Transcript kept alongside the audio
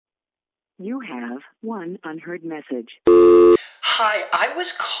You have one unheard message. Hi, I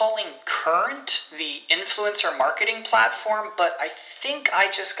was calling Current, the influencer marketing platform, but I think I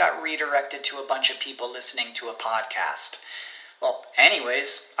just got redirected to a bunch of people listening to a podcast. Well,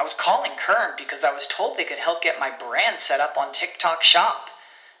 anyways, I was calling Current because I was told they could help get my brand set up on TikTok Shop,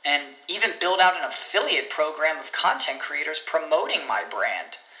 and even build out an affiliate program of content creators promoting my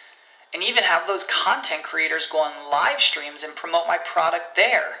brand, and even have those content creators go on live streams and promote my product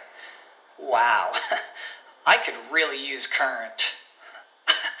there. Wow, I could really use Current.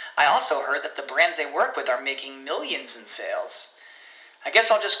 I also heard that the brands they work with are making millions in sales. I guess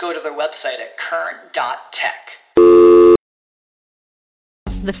I'll just go to their website at current.tech.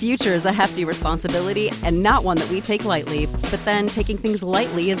 The future is a hefty responsibility and not one that we take lightly. But then taking things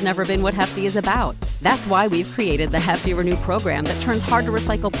lightly has never been what Hefty is about. That's why we've created the Hefty Renew program that turns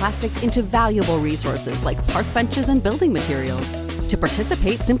hard-to-recycle plastics into valuable resources like park benches and building materials. To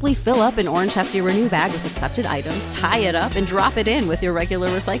participate, simply fill up an orange Hefty Renew bag with accepted items, tie it up, and drop it in with your regular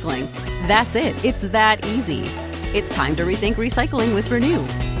recycling. That's it. It's that easy. It's time to rethink recycling with Renew.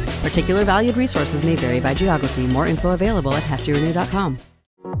 Particular valued resources may vary by geography. More info available at heftyrenew.com.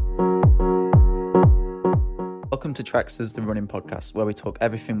 Welcome to Tracksters, the running podcast, where we talk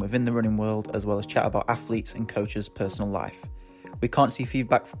everything within the running world, as well as chat about athletes and coaches' personal life. We can't see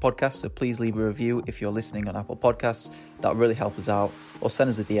feedback for podcasts, so please leave a review if you're listening on Apple Podcasts. That'll really help us out, or send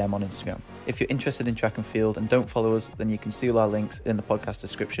us a DM on Instagram. If you're interested in track and field and don't follow us, then you can see all our links in the podcast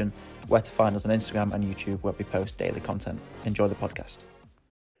description, where to find us on Instagram and YouTube, where we post daily content. Enjoy the podcast.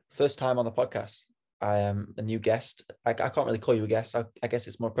 First time on the podcast. I am a new guest. I can't really call you a guest. I guess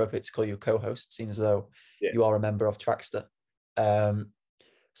it's more appropriate to call you a co-host, seeing as though you are a member of Trackster.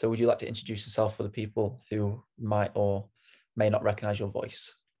 So would you like to introduce yourself for the people who might or may not recognize your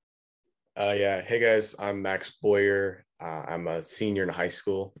voice? Hey guys, I'm Max Boyer. I'm a senior in high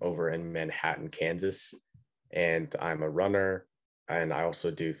school over in Manhattan, Kansas, and I'm a runner, and I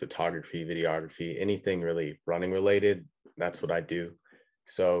also do photography, videography, anything really running related. That's what I do.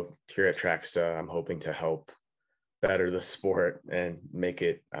 So here at Trackster, I'm hoping to help better the sport and make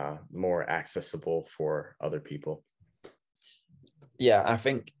it more accessible for other people. Yeah, I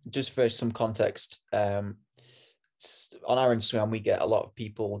think just for some context, on our Instagram, we get a lot of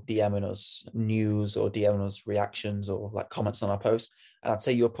people DMing us news or DMing us reactions or like comments on our posts. And I'd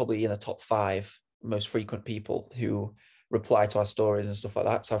say you're probably in the top 5 most frequent people who reply to our stories and stuff like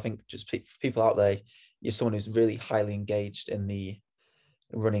that. So I think just for people out there, you're someone who's really highly engaged in the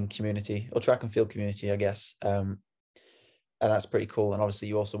running community or track and field community, I guess. And that's pretty cool. And obviously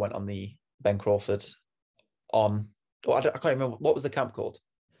you also went on the Ben Crawford I can't remember, what was the camp called?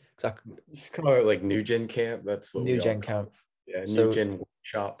 It's kind of like New Gen Camp. That's what New Gen Camp. Yeah, New Gen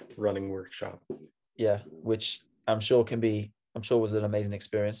Workshop, running workshop. Yeah, which I'm sure was an amazing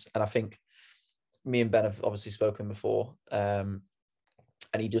experience. And I think me and Ben have obviously spoken before. And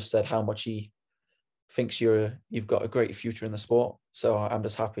he just said how much he thinks you've got a great future in the sport. So I'm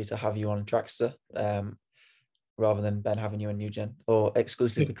just happy to have you on Trackster, rather than Ben having you in New Gen or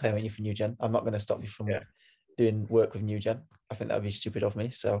exclusively claiming you for New Gen. I'm not going to stop you from doing work with New Gen. I think that would be stupid of me.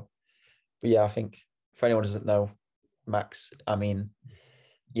 So, but yeah, I think for anyone who doesn't know Max, I mean,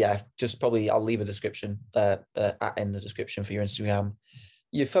 yeah, just probably I'll leave a description in the description for your Instagram.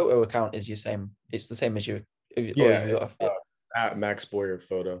 Your photo account is your same. It's the same as you. At Max Boyer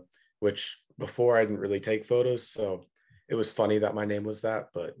Photo, which before I didn't really take photos, so it was funny that my name was that,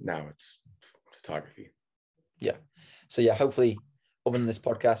 but now it's photography. Yeah. So yeah, hopefully, other than this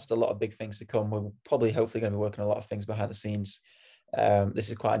podcast, a lot of big things to come. We're probably hopefully going to be working on a lot of things behind the scenes. This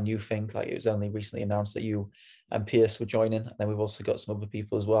is quite a new thing. Like, it was only recently announced that you and Pierce were joining, and then we've also got some other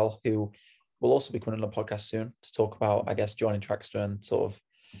people as well who will also be coming on the podcast soon to talk about, I guess, joining Trackster and sort of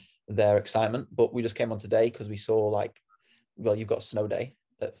their excitement. But we just came on today because we saw you've got a snow day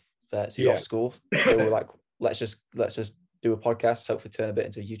so you're off school. So we're like, let's just do a podcast, hopefully turn a bit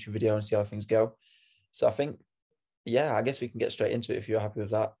into a YouTube video and see how things go. So I think, I guess we can get straight into it if you're happy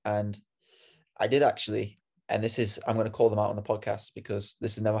with that. And I did actually, and I'm going to call them out on the podcast because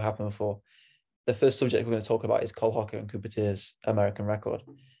this has never happened before. The first subject we're going to talk about is Cole Hocker and Cooper Tears' American record.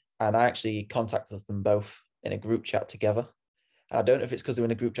 And I actually contacted them both in a group chat together. And I don't know if it's because they were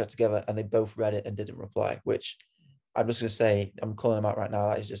in a group chat together and they both read it and didn't reply, which I'm just going to say, I'm calling them out right now.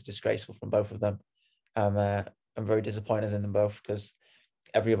 That is just disgraceful from both of them. I'm very disappointed in them both because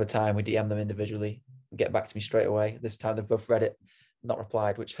every other time we DM them individually, get back to me straight away. This time they've both read it, not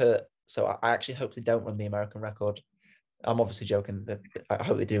replied, which hurt. So I actually hope they don't run the American record. I'm obviously joking. I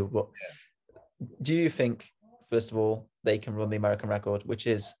hope they do. But do you think, first of all, they can run the American record, which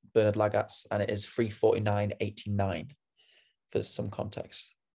is Bernard Lagat's, and it is 3:49.89 for some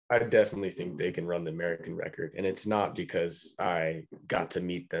context? I definitely think they can run the American record. And it's not because I got to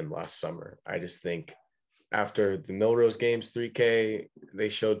meet them last summer. I just think after the Millrose Games 3K, they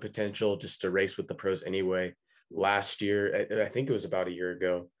showed potential just to race with the pros anyway. Last year, I think it was about a year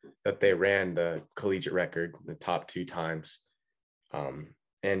ago, that they ran the collegiate record the top 2 times.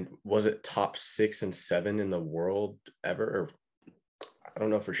 And was it top 6 and 7 in the world ever? Or I don't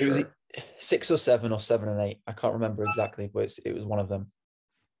know for sure. It was 6 or 7 or 7 and 8. I can't remember exactly, but it was one of them.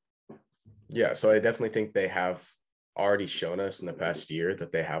 Yeah, so I definitely think they have already shown us in the past year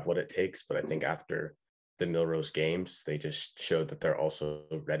that they have what it takes. But I think after the Millrose Games, they just showed that they're also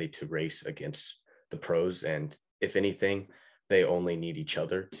ready to race against the pros. And if anything, they only need each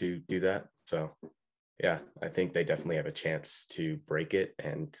other to do that. So yeah, I think they definitely have a chance to break it.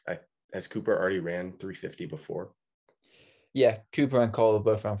 And has Cooper already ran 350 before? Yeah, Cooper and Cole have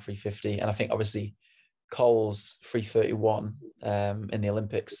both ran 350. And I think obviously Cole's 331 in the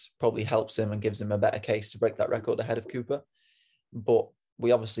Olympics probably helps him and gives him a better case to break that record ahead of Cooper. But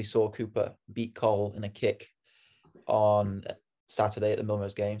we obviously saw Cooper beat Cole in a kick on Saturday at the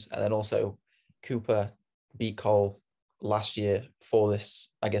Millrose Games. And then also Cooper beat Cole last year for this,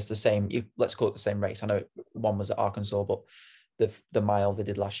 I guess let's call it the same race. I know one was at Arkansas, but the mile they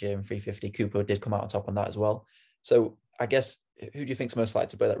did last year in 350, Cooper did come out on top on that as well. So I guess, who do you think's most likely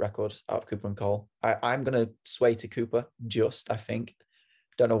to break that record out of Cooper and Cole? I'm going to sway to Cooper, I think.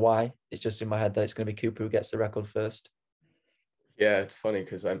 Don't know why. It's just in my head that it's going to be Cooper who gets the record first. Yeah, it's funny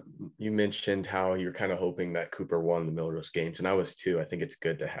because you mentioned how you're kind of hoping that Cooper won the Millrose Games, and I was too. I think it's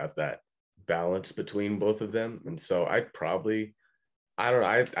good to have that balance between both of them. And so I don't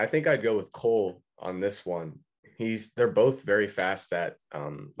know. I think I'd go with Cole on this one. They're both very fast at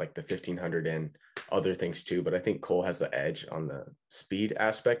like the 1500 and other things too, but I think Cole has the edge on the speed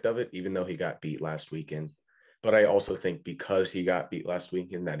aspect of it, even though he got beat last weekend. But I also think because he got beat last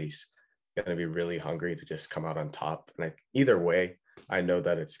weekend that he's going to be really hungry to just come out on top. And either way, I know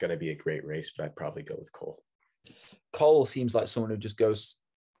that it's going to be a great race, but I'd probably go with Cole. Cole seems like someone who just goes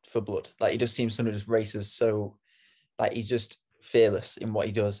for blood. Like, he just seems someone who just races so, like, he's just fearless in what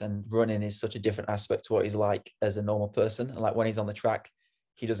he does, and running is such a different aspect to what he's like as a normal person. And like when he's on the track,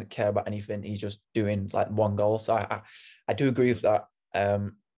 he doesn't care about anything. He's just doing like one goal. So I do agree with that.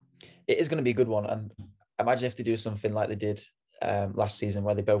 It is going to be a good one. And imagine if they do something like they did last season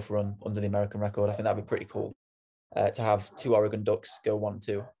where they both run under the American record. I think that'd be pretty cool to have 2 Oregon Ducks go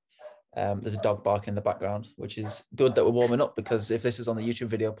 1-2. There's a dog barking in the background, which is good that we're warming up, because if this was on the YouTube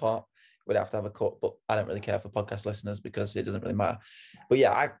video part, we'd have to have a cut, but I don't really care for podcast listeners because it doesn't really matter. But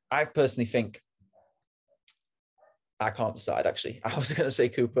yeah, I personally think, I can't decide actually. I was going to say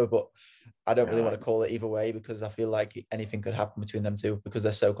Cooper, but I don't really want to call it either way, because I feel like anything could happen between them two because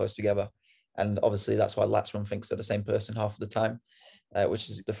they're so close together. And obviously that's why Let's Run thinks they're the same person half of the time, which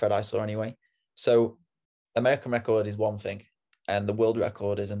is the thread I saw anyway. So American record is one thing and the world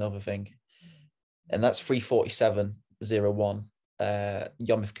record is another thing. And that's 3:47.01.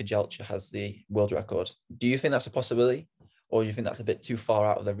 Yomif Kajelcha has the world record. Do you think that's a possibility, or do you think that's a bit too far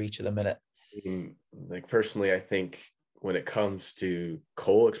out of their reach at the minute? Like personally, I think when it comes to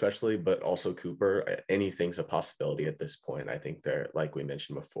Cole especially, but also Cooper, anything's a possibility at this point. I think they're, like we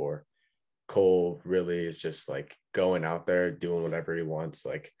mentioned before, Cole really is just like going out there doing whatever he wants.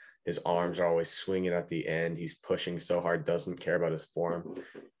 Like his arms are always swinging at the end. He's pushing so hard, doesn't care about his form.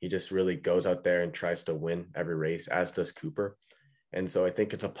 He just really goes out there and tries to win every race, as does Cooper. And so I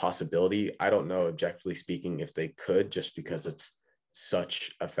think it's a possibility. I don't know, objectively speaking, if they could, just because it's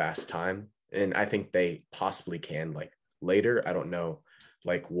such a fast time. And I think they possibly can, like later. I don't know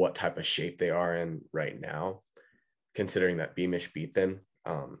like what type of shape they are in right now, considering that Beamish beat them.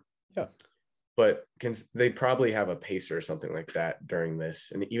 But they probably have a pacer or something like that during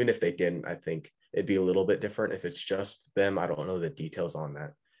this. And even if they didn't, I think it'd be a little bit different if it's just them. I don't know the details on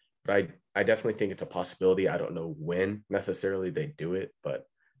that. But I definitely think it's a possibility. I don't know when necessarily they do it, but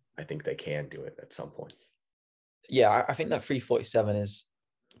I think they can do it at some point. Yeah, I think that 3:47 is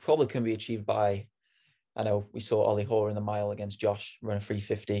probably can be achieved by, I know we saw Ollie Hoare in the mile against Josh run a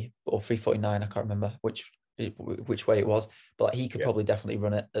 3:50 or 3:49. I can't remember which way it was, but like he could probably definitely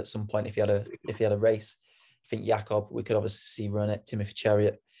run it at some point if he had a race. I think Jakob, we could obviously see run it, Timothy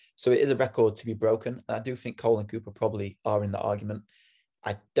Chariot. So it is a record to be broken. And I do think Cole and Cooper probably are in the argument.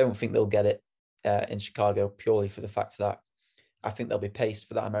 I don't think they'll get it in Chicago purely for the fact that I think they'll be paced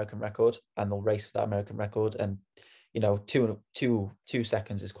for that American record and they'll race for that American record. And, you know, two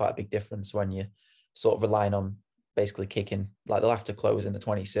seconds is quite a big difference when you're sort of relying on basically kicking. Like they'll have to close in the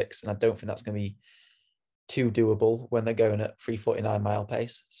 26. And I don't think that's going to be too doable when they're going at 3:49 mile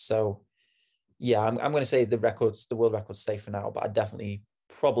pace. So, yeah, I'm going to say the world record's safe for now, but I definitely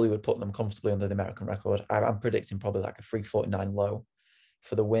probably would put them comfortably under the American record. I'm predicting probably like a 3:49 low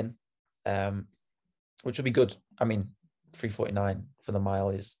for the win, which would be good. I mean, 3:49 for the mile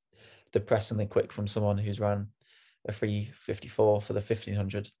is depressingly quick from someone who's ran a 3:54 for the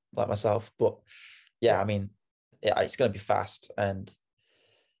 1500 like myself. But yeah, I mean, it's going to be fast. And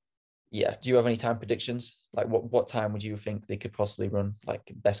yeah, do you have any time predictions? Like what time would you think they could possibly run,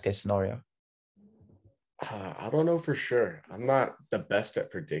 like best case scenario? I don't know for sure. I'm not the best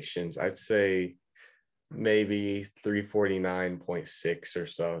at predictions. I'd say maybe 349.6 or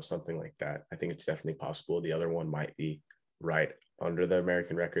so, something like that. I think it's definitely possible. The other one might be right under the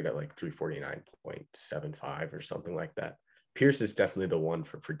American record at like 349.75 or something like that. Pierce is definitely the one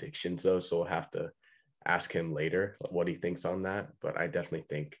for predictions though, so we'll have to ask him later what he thinks on that. But I definitely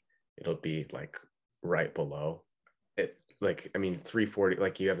think it'll be like right below it. Like, I mean, 340,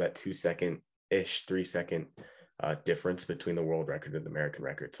 like you have that 3 second difference between the world record and the American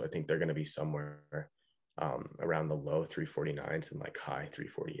record. So I think they're going to be somewhere around the low 349s and like high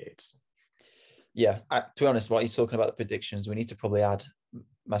 348s. Yeah, to be honest, what he's talking about the predictions, we need to probably add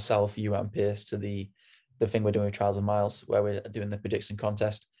myself, you, and Pierce to the thing we're doing with Trials of Miles, where we're doing the prediction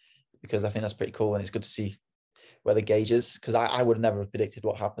contest, because I think that's pretty cool and it's good to see where the gauge is. Because I would never have predicted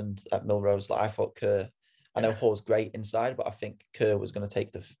what happened at Millrose. Like I thought Kerr, I know Hall's great inside, but I think Kerr was going to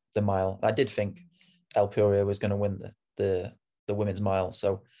take the mile. And I did think El Puria was going to win the women's mile.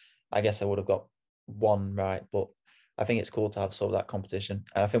 So I guess I would have got one right, but I think it's cool to have sort of that competition.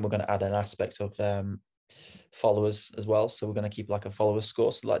 And I think we're going to add an aspect of followers as well. So we're going to keep like a follower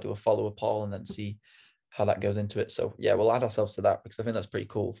score. So like do a follower poll and then see how that goes into it. So yeah, we'll add ourselves to that because I think that's pretty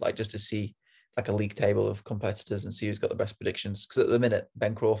cool. Like just to see like a league table of competitors and see who's got the best predictions. Because at the minute,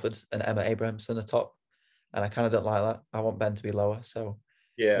 Ben Crawford and Emma Abrahamson are top. And I kind of don't like that. I want Ben to be lower. So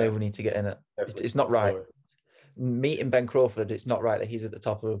yeah, maybe we need to get in it. It's not right. Lower. Meeting Ben Crawford, it's not right that he's at the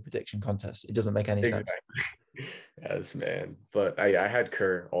top of a prediction contest. It doesn't make any sense. Yes, man. But I had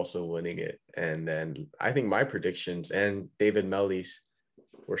Kerr also winning it. And then I think my predictions and David Melly's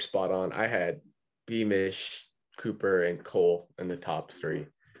were spot on. I had Beamish, Cooper, and Cole in the top three.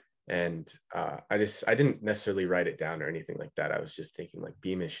 And I didn't necessarily write it down or anything like that. I was just thinking like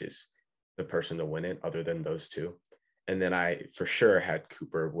Beamish is the person to win it other than those two. And then I for sure had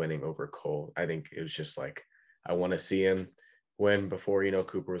Cooper winning over Cole. I think it was just like, I want to see him win before,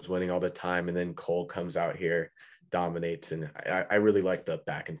 Cooper was winning all the time. And then Cole comes out here, dominates. And I really like the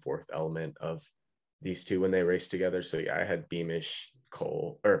back and forth element of these two when they race together. So yeah, I had Beamish,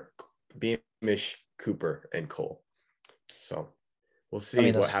 Cooper, and Cole. So we'll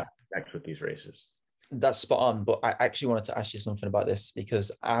see what happens next with these races. That's spot on. But I actually wanted to ask you something about this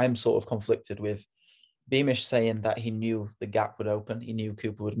because I'm sort of conflicted with Beamish saying that he knew the gap would open. He knew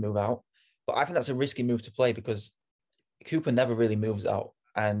Cooper would move out. But I think that's a risky move to play because Cooper never really moves out.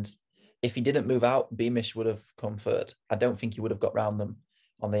 And if he didn't move out, Beamish would have come third. I don't think he would have got round them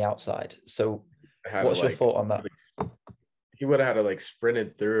on the outside. So what's your thought on that? He would have had to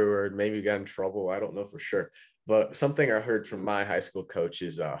sprinted through or maybe got in trouble. I don't know for sure. But something I heard from my high school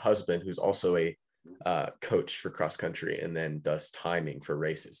coach's husband, who's also a coach for cross country and then does timing for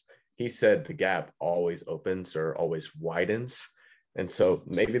races. He said the gap always opens or always widens. And so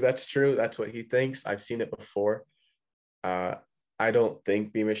maybe that's true. That's what he thinks. I've seen it before. I don't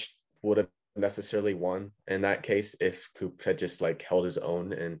think Beamish would have necessarily won in that case if Coop had just held his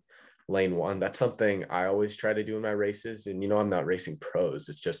own in lane one. That's something I always try to do in my races. And, I'm not racing pros.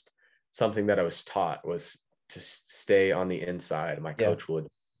 It's just something that I was taught was to stay on the inside. My coach would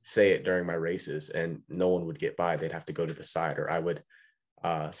say it during my races and no one would get by. They'd have to go to the side, or I would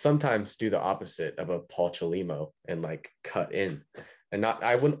sometimes do the opposite of a Paul Chalimo and cut in. And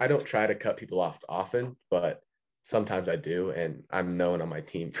I don't try to cut people off often, but sometimes I do. And I'm known on my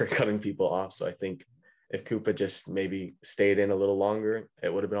team for cutting people off. So I think if Koopa just maybe stayed in a little longer,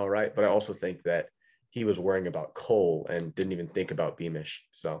 it would have been all right. But I also think that he was worrying about Cole and didn't even think about Beamish.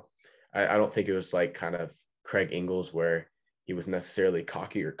 So I don't think it was kind of Craig Ingles where he was necessarily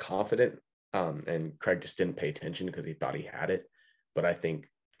cocky or confident. And Craig just didn't pay attention because he thought he had it. But I think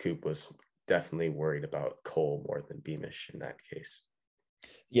Coop was definitely worried about Cole more than Beamish in that case.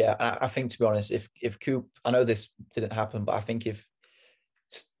 Yeah, I think, to be honest, if Coop, I know this didn't happen, but I think if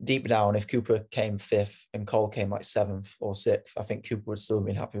deep down, if Cooper came fifth and Cole came seventh or sixth, I think Cooper would still have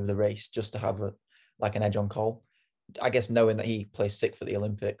been happy with the race just to have an edge on Cole. I guess knowing that he plays sixth for the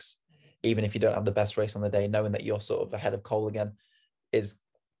Olympics, even if you don't have the best race on the day, knowing that you're sort of ahead of Cole again is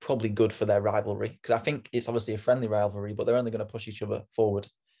probably good for their rivalry, because I think it's obviously a friendly rivalry, but they're only going to push each other forward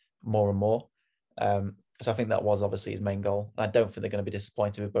more and more. So I think that was obviously his main goal. And I don't think they're going to be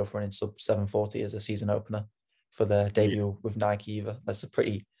disappointed with both running sub 740 as a season opener. for their debut with Nike either. That's a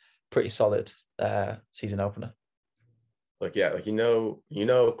pretty solid season opener. Like, yeah, like,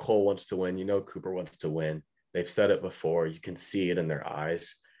 Cole wants to win, Cooper wants to win. They've said it before. You can see it in their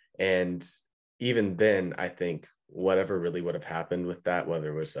eyes. And even then, I think whatever really would have happened with that,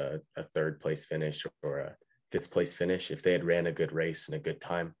 whether it was a third place finish or a fifth place finish, if they had ran a good race and a good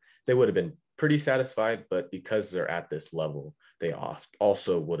time, they would have been pretty satisfied. But because they're at this level, they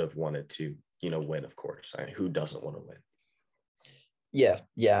also would have wanted to, win, of course. Who doesn't want to win? Yeah.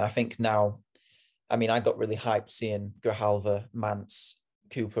 And I think now, I got really hyped seeing Grijalva, Mance,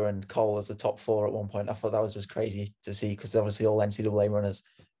 Cooper and Cole as the top four at one point. I thought that was just crazy to see, because obviously all NCAA runners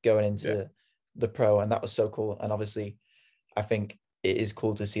going into the pro, and that was so cool. And obviously I think it is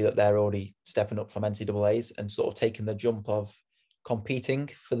cool to see that they're already stepping up from NCAAs and sort of taking the jump of competing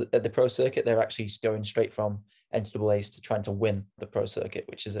for at the pro circuit. They're actually going straight from NCAAs to trying to win the pro circuit,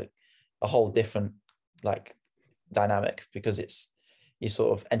 which is a whole different dynamic, because it's your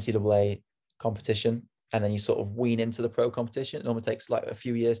sort of NCAA competition and then you sort of wean into the pro competition. It normally takes a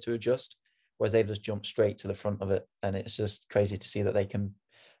few years to adjust, whereas they've just jumped straight to the front of it. And it's just crazy to see that they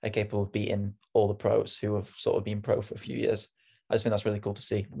are capable of beating all the pros who have sort of been pro for a few years. I just think that's really cool to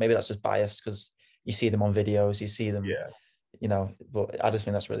see. Maybe that's just biased because you see them on videos, you see them, but I just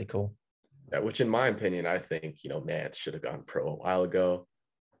think that's really cool. Yeah, which in my opinion, I think, Mance should have gone pro a while ago.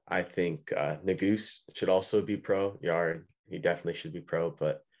 I think Nuguse should also be pro. Yard, he definitely should be pro,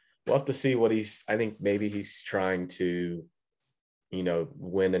 but we'll have to see what I think maybe he's trying to,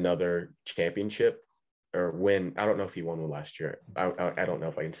 win another championship or win. I don't know if he won one last year. I don't know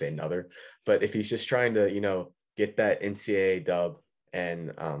if I can say another, but if he's just trying to, get that NCAA dub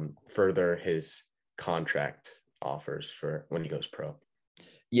and further his contract offers for when he goes pro.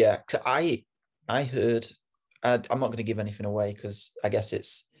 Yeah, I heard, and I'm not going to give anything away because I guess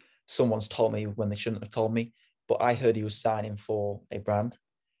it's someone's told me when they shouldn't have told me, but I heard he was signing for a brand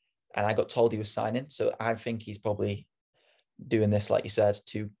and I got told he was signing. So I think he's probably doing this, like you said,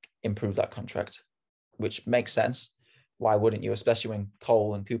 to improve that contract, which makes sense. Why wouldn't you? Especially when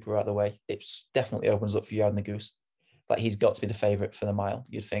Cole and Cooper are out of the way. It definitely opens up for Yard Nuguse. He's got to be the favorite for the mile,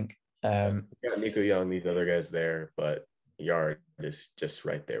 you'd think. Yeah, Nico Young, these other guys there, but Yard is just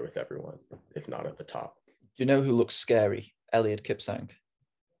right there with everyone, if not at the top. Do you know who looks scary? Eliud Kipsang.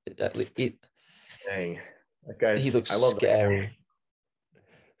 He looks scary.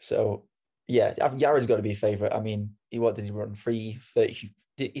 So yeah, Yared's got to be a favorite. What did he run? 3:30.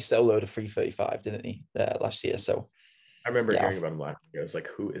 He soloed a 3:35, didn't he? Last year. So I remember hearing about him last year. I was like,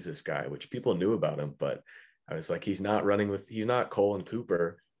 who is this guy? Which people knew about him, but I was like, he's not Cole and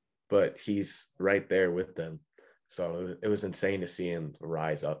Cooper, but he's right there with them. So it was insane to see him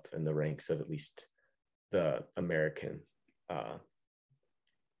rise up in the ranks of at least the American. I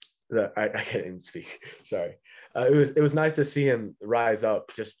can't even speak. Sorry. It was nice to see him rise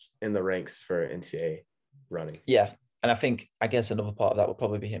up just in the ranks for NCAA running. Yeah, and I guess another part of that would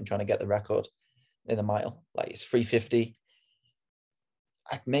probably be him trying to get the record in the mile. It's 3:50.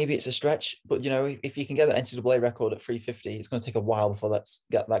 Maybe it's a stretch, but if you can get the NCAA record at 3:50, it's going to take a while before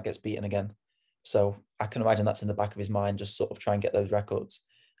that gets beaten again. So I can imagine that's in the back of his mind, just sort of try and get those records,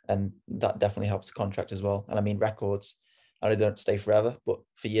 and that definitely helps the contract as well. And records, I know they don't stay forever, but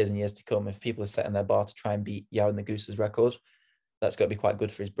for years and years to come, if people are setting their bar to try and beat Yao Nugus's record, that's going to be quite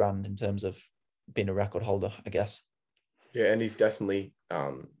good for his brand in terms of being a record holder, I guess. Yeah, and he's definitely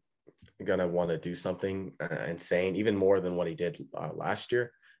gonna want to do something insane, even more than what he did last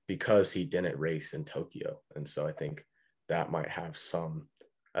year, because he didn't race in Tokyo, and so I think that might have some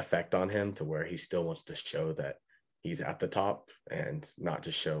effect on him to where he still wants to show that he's at the top and not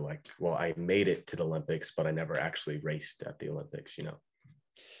just show I made it to the Olympics, but I never actually raced at the Olympics,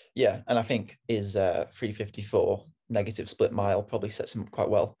 Yeah, and I think his 3:54 negative split mile probably sets him up quite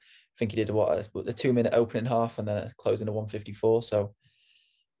well. I think he did a 2-minute opening half and then a closing of 1:54. So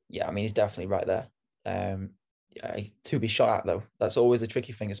yeah, he's definitely right there. To be shot at though, that's always a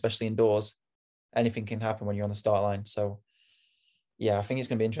tricky thing, especially indoors. Anything can happen when you're on the start line. So yeah, I think it's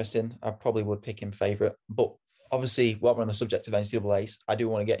going to be interesting. I probably would pick him favorite, but obviously, while we're on the subject of NCAAs, I do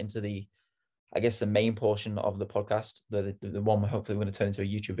want to get into the main portion of the podcast, the one hopefully we're going to turn into a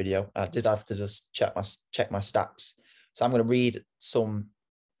YouTube video. I did have to just check my stats, so I'm going to read some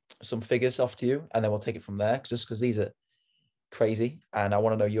figures off to you, and then we'll take it from there. Just because these are crazy, and I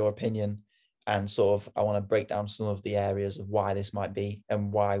want to know your opinion, and sort of I want to break down some of the areas of why this might be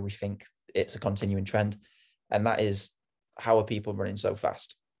and why we think it's a continuing trend, and that is, how are people running so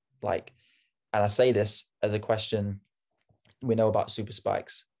fast? And I say this as a question. We know about super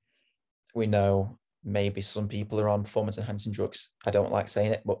spikes. We know maybe some people are on performance enhancing drugs. I don't like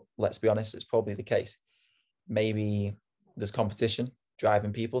saying it, but let's be honest, it's probably the case. maybe there's competition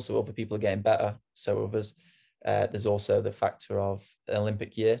driving people, so other people are getting better, so others. There's also the factor of an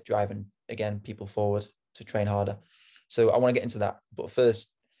Olympic year driving, again, people forward to train harder. So I want to get into that. But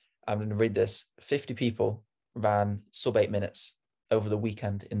first, I'm going to read this. 50 people ran sub 8 minutes over the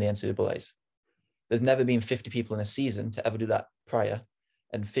weekend in the NCAAs. There's never been 50 people in a season to ever do that prior.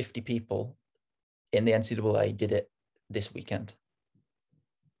 And 50 people in the NCAA did it this weekend.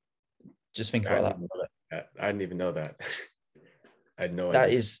 Just think about that. I didn't even know that. I had no idea. That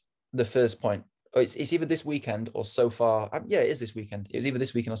idea. is the first point. It's either this weekend or so far. Yeah, it is this weekend. It was either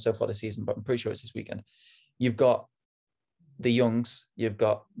this weekend or so far this season, but I'm pretty sure it's this weekend. You've got the Youngs, you've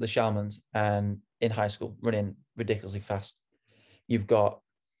got the Shalmans, and in high school running ridiculously fast. You've got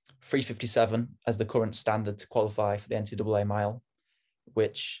 3:57 as the current standard to qualify for the NCAA mile,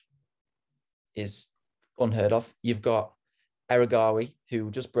 which is unheard of. You've got Aragawi, who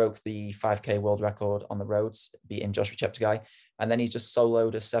just broke the 5K world record on the roads, beating Joshua Cheptegei. And then he's just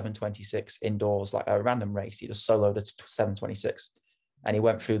soloed a 7:26 indoors, like a random race. He just soloed a 7:26 and he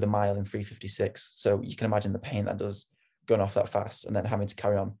went through the mile in 3:56. So you can imagine the pain that does going off that fast and then having to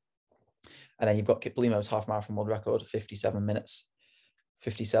carry on. And then you've got Kiplimo's half marathon world record, 57 minutes,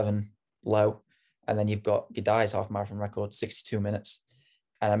 57 low. And then you've got Gidai's half marathon record, 62 minutes.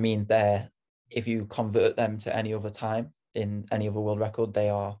 And I mean, if you convert them to any other time in any other world record, they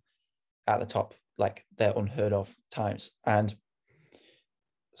are at the top. Like, they're unheard of times. And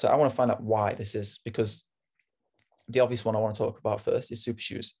so I want to find out why this is, because the obvious one I want to talk about first is super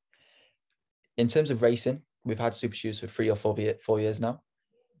shoes. In terms of racing, we've had super shoes for 3 or 4 years now.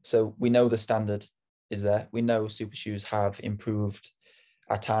 So we know the standard is there. We know super shoes have improved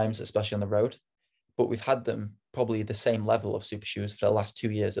at times, especially on the road, but we've had them probably the same level of super shoes for the last 2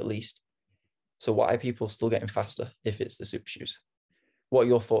 years at least. So why are people still getting faster if it's the super shoes? What are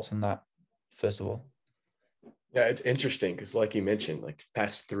your thoughts on that, first of all? Yeah, it's interesting because, like you mentioned, like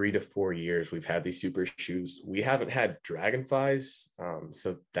past 3 to 4 years, we've had these super shoes. We haven't had Dragonflies,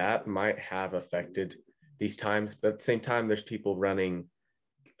 so that might have affected these times. But at the same time, there's people running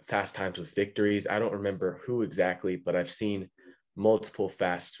fast times with victories. I don't remember who exactly, but I've seen multiple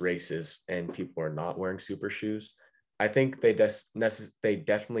fast races and people are not wearing super shoes. I think they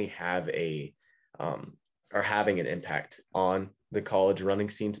definitely have are having an impact on the college running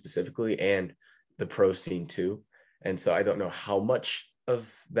scene specifically and the pro scene too. And so I don't know how much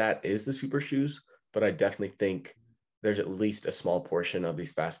of that is the super shoes, but I definitely think there's at least a small portion of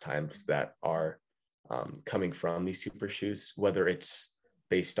these fast times that are coming from these super shoes, whether it's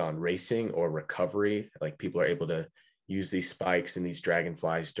based on racing or recovery. Like, people are able to use these spikes and these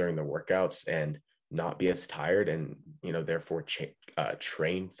Dragonflies during the workouts and not be as tired and, therefore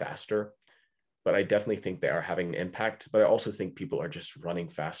train faster. But I definitely think they are having an impact, but I also think people are just running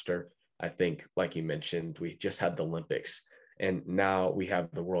faster. I think, like you mentioned, we just had the Olympics and now we have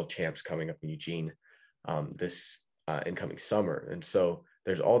the world champs coming up in Eugene this incoming summer. And so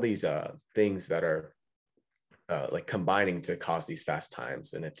there's all these things that are like combining to cause these fast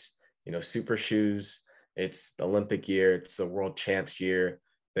times. And it's, super shoes, it's the Olympic year, it's the world champs year.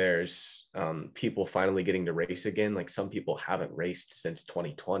 There's people finally getting to race again. Like, some people haven't raced since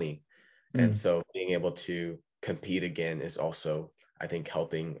 2020. And so being able to compete again is also, I think,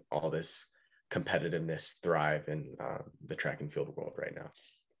 helping all this competitiveness thrive in the track and field world right now.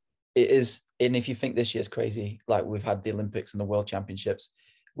 It is. And if you think this year's crazy, like, we've had the Olympics and the World Championships,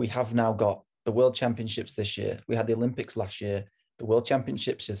 we have now got the World Championships this year. We had the Olympics last year, the World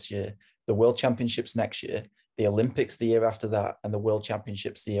Championships this year, the World Championships next year, the Olympics the year after that, and the World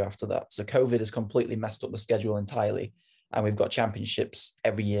Championships the year after that. So COVID has completely messed up the schedule entirely. And we've got championships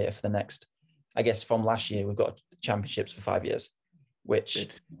every year for the next, I guess from last year, we've got championships for 5 years, which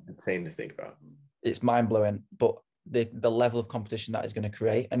it's insane to think about. It's mind blowing, but the level of competition that is going to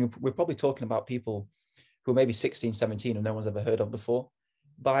create. And we're probably talking about people who are maybe 16, 17, and no one's ever heard of before.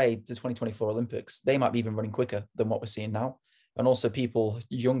 By the 2024 Olympics, they might be even running quicker than what we're seeing now. And also people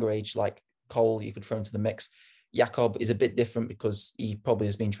younger age, like Cole, you could throw into the mix. Jakob is a bit different because he probably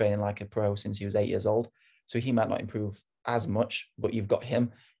has been training like a pro since he was 8 years old. So he might not improve as much, but you've got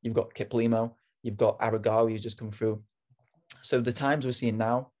him, you've got Kiplimo, you've got Aragawi who's just come through. So the times we're seeing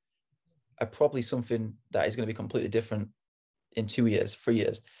now are probably something that is going to be completely different in 2 years, 3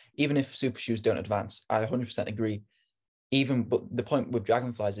 years. Even if super shoes don't advance, I 100% agree. But the point with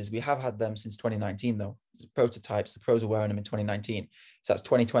Dragonflies is we have had them since 2019 though. Prototypes, the pros are wearing them in 2019. So that's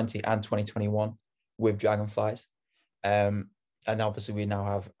 2020 and 2021 with Dragonflies. And obviously we now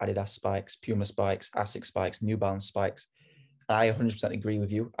have Adidas spikes, Puma spikes, Asics spikes, New Balance spikes. And I 100% agree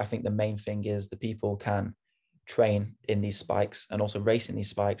with you. I think the main thing is the people can train in these spikes and also race in these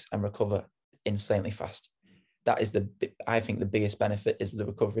spikes and recover insanely fast. that is I think the biggest benefit is the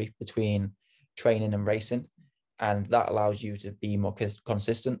recovery between training and racing. And that allows you to be more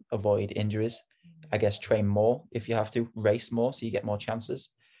consistent, avoid injuries, I guess, train more if you have to, race more so you get more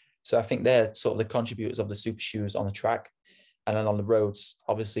chances. So I think they're sort of the contributors of the super shoes on the track. And then on the roads,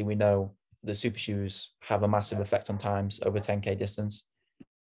 obviously we know the super shoes have a massive effect on times over 10K distance.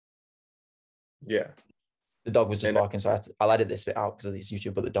 Yeah. The dog was just barking, so I'll edit this bit out because of this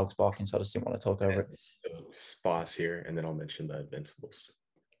YouTube, but the dog's barking, so I just didn't want to talk over it. So spots here, and then I'll mention the Invincibles.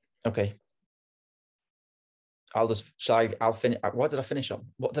 Okay. I'll finish. What did I finish on?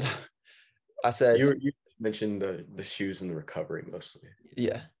 What did I said? You mentioned the shoes and the recovery mostly.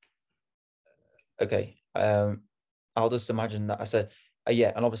 Yeah. Okay. I'll just imagine that I said,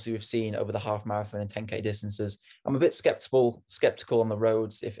 yeah, and obviously we've seen over the half marathon and 10K distances, I'm a bit skeptical on the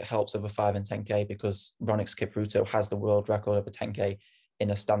roads if it helps over 5 and 10K, because Ronix Kipruto has the world record over 10K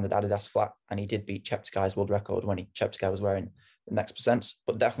in a standard Adidas flat, and he did beat Cheptegei's world record when Cheptegei was wearing the next percents.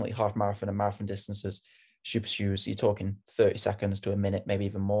 But definitely half marathon and marathon distances, super shoes, you're talking 30 seconds to a minute, maybe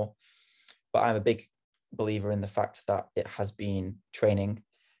even more. But I'm a big believer in the fact that it has been training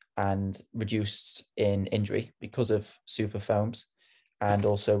and reduced in injury because of super foams, and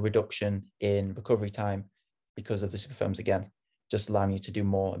also reduction in recovery time because of the super foams, again, just allowing you to do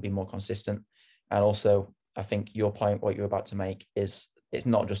more and be more consistent. And also, I think your point, what you're about to make, is it's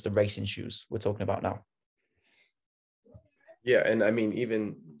not just the racing shoes we're talking about now. Yeah, and I mean,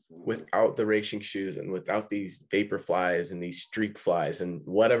 even without the racing shoes and without these vapor flies and these streak flies and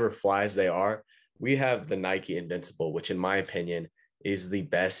whatever flies they are, we have the Nike Invincible, which in my opinion is the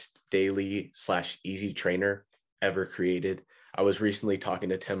best daily / easy trainer ever created. I was recently talking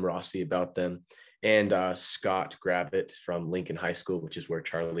to Tim Rossi about them, and Scott Gravett from Lincoln High School, which is where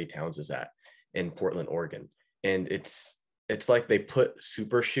Charlie Towns is at in Portland, Oregon. And it's like they put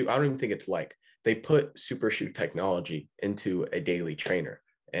super shoe. I don't even think it's like they put super shoe technology into a daily trainer.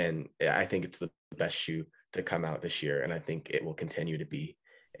 And I think it's the best shoe to come out this year. And I think it will continue to be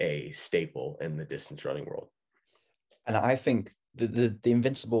a staple in the distance running world. And I think the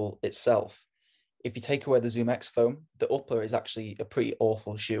Invincible itself, if you take away the Zoom X foam, the upper is actually a pretty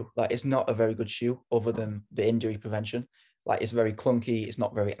awful shoe. Like, it's not a very good shoe other than the injury prevention. Like, it's very clunky. It's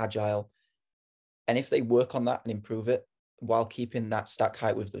not very agile. And if they work on that and improve it while keeping that stack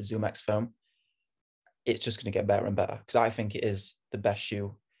height with the Zoom X foam, it's just going to get better and better, because I think it is the best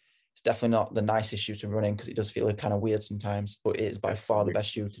shoe. It's definitely not the nicest shoe to run in because it does feel kind of weird sometimes, but it is by far the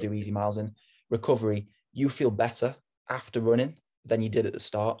best shoe to do easy miles in. Recovery, you feel better after running than you did at the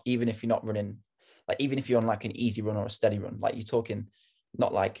start, even if you're not running, like even if you're on like an easy run or a steady run, like you're talking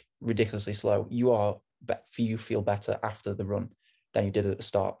not like ridiculously slow, you feel better after the run than you did at the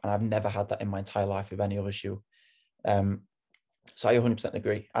start. And I've never had that in my entire life with any other shoe. So I 100%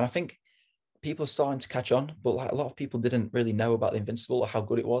 agree. And I think people are starting to catch on, but like a lot of people didn't really know about the Invincible or how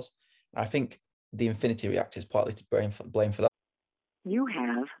good it was. And I think the Infinity React is partly to blame for that. You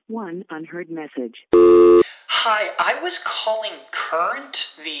have one unheard message. Hi, I was calling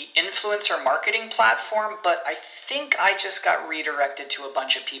Current, the influencer marketing platform, but I think I just got redirected to a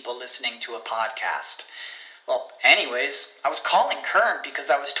bunch of people listening to a podcast. Well, anyways, I was calling Current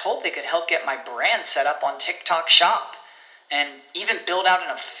because I was told they could help get my brand set up on TikTok Shop, and even build out an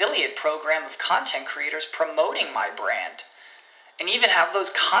affiliate program of content creators promoting my brand, and even have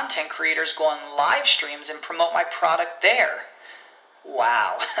those content creators go on live streams and promote my product there.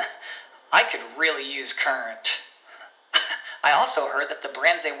 Wow, I could really use Current. I also heard that the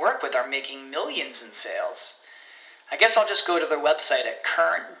brands they work with are making millions in sales. I guess I'll just go to their website at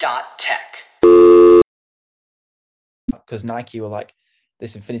current.tech. Because Nike were like,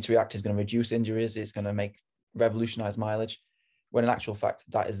 this Infinity React is going to reduce injuries, it's going to revolutionize mileage, when in actual fact,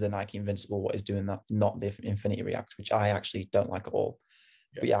 that is the Nike Invincible what is doing that, not the Infinity React, which I actually don't like at all.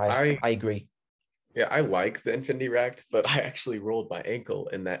 But yeah, I agree. Yeah, I like the Infinity React, but I actually rolled my ankle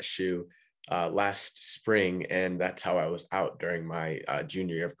in that shoe last spring, and that's how I was out during my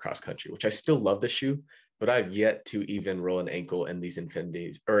junior year of cross country, which I still love the shoe, but I've yet to even roll an ankle in these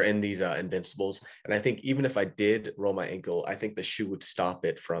Invincibles. And I think even if I did roll my ankle, I think the shoe would stop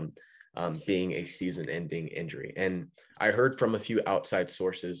it from being a season-ending injury. And I heard from a few outside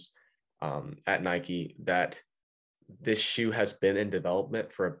sources at Nike that this shoe has been in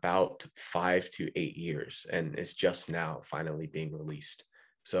development for about 5 to 8 years, and it's just now finally being released.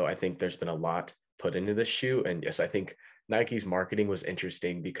 So I think there's been a lot put into this shoe. And yes, I think Nike's marketing was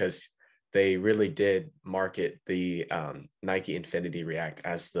interesting because they really did market the Nike Infinity React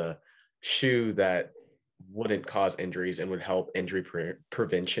as the shoe that wouldn't cause injuries and would help injury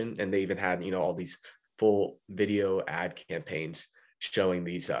prevention. And they even had, all these full video ad campaigns showing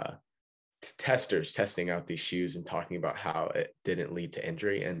these testers testing out these shoes and talking about how it didn't lead to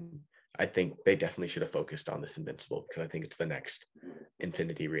injury. And I think they definitely should have focused on this Invincible, because I think it's the next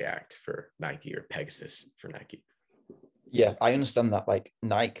Infinity React for Nike, or Pegasus for Nike. Yeah, I understand that. Like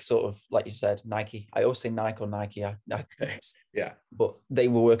Nike, sort of like you said, Nike. I always say Nike or Nike. Yeah. But they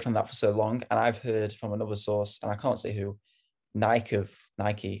were working on that for so long, and I've heard from another source, and I can't say who.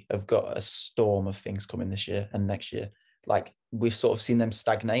 Nike have got a storm of things coming this year and next year. Like we've sort of seen them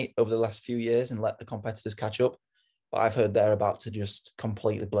stagnate over the last few years and let the competitors catch up. But I've heard they're about to just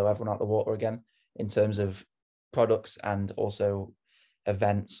completely blow everyone out the water again in terms of products and also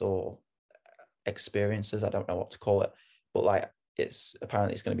events or experiences. I don't know what to call it, but like it's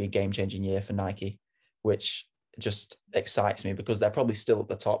going to be a game-changing year for Nike, which just excites me because they're probably still at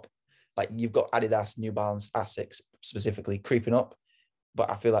the top. Like you've got Adidas, New Balance, Asics specifically creeping up, but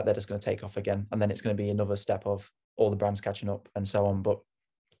I feel like they're just going to take off again, and then it's going to be another step of all the brands catching up and so on. But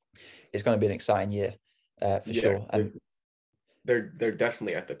it's going to be an exciting year for sure. And they're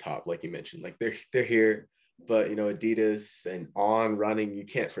definitely at the top, like you mentioned. Like they're here, but Adidas and On Running, you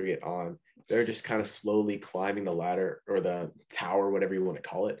can't forget On. They're just kind of slowly climbing the ladder or the tower, whatever you want to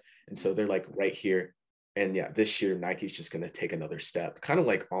call it. And so they're like right here. And yeah, this year Nike's just going to take another step, kind of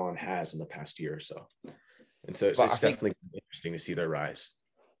like On has in the past year or so. And so it's definitely interesting to see their rise.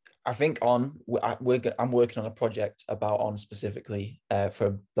 I think I'm working on a project about On specifically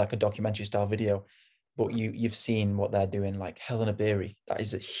for like a documentary style video, but you've seen what they're doing, like Helena Berry. That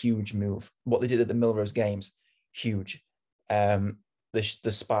is a huge move. What they did at the Millrose Games, huge. The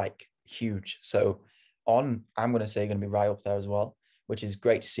spike, huge. So On, I'm going to say, going to be right up there as well, which is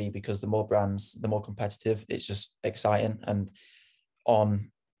great to see because the more brands, the more competitive. It's just exciting. And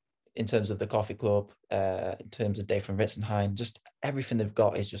On, in terms of the Coffee Club, in terms of Dave from Ritzenheim, just everything they've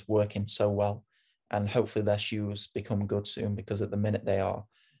got is just working so well. And hopefully their shoes become good soon, because at the minute they are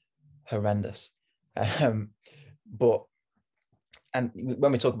horrendous. But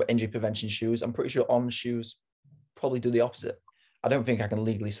when we talk about injury prevention shoes, I'm pretty sure On shoes probably do the opposite. I don't think I can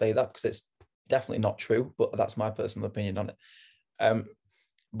legally say that because it's definitely not true, but that's my personal opinion on it.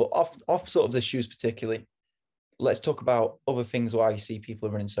 But off sort of the shoes particularly, let's talk about other things why you see people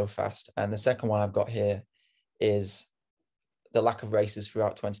are running so fast. And the second one I've got here is the lack of races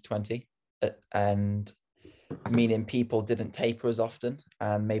throughout 2020, and meaning people didn't taper as often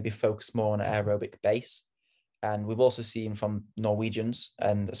and maybe focus more on an aerobic base. And we've also seen from Norwegians,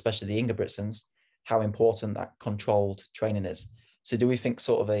 and especially the Ingebrigtsens, how important that controlled training is. So do we think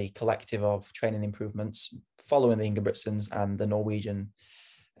sort of a collective of training improvements following the Ingebrigtsens and the Norwegian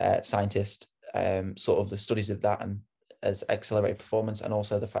scientist, sort of the studies of that and as accelerated performance, and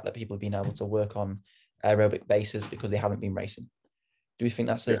also the fact that people have been able to work on aerobic bases because they haven't been racing? Do we think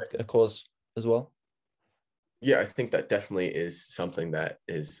that's a cause as well? Yeah, I think that definitely is something that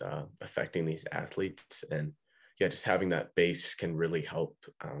is affecting these athletes. And yeah, just having that base can really help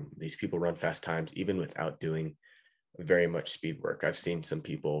these people run fast times, even without doing very much speed work. I've seen some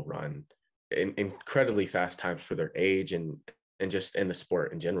people run incredibly fast times for their age and just in the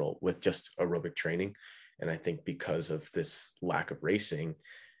sport in general with just aerobic training. And I think because of this lack of racing,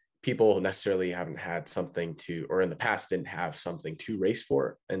 people necessarily haven't had something to, or in the past didn't have something to race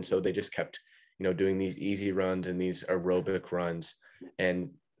for. And so they just kept, doing these easy runs and these aerobic runs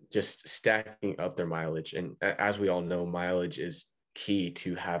and just stacking up their mileage. And as we all know, mileage is key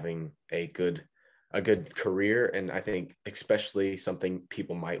to having a good career. And I think especially something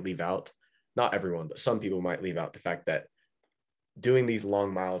people might leave out, not everyone, but some people might leave out the fact that doing these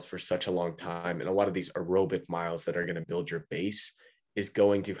long miles for such a long time and a lot of these aerobic miles that are going to build your base is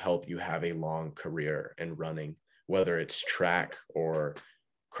going to help you have a long career in running, whether it's track or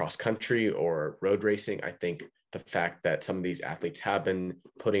cross country or road racing. I think the fact that some of these athletes have been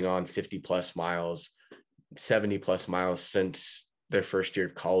putting on 50 plus miles, 70 plus miles since their first year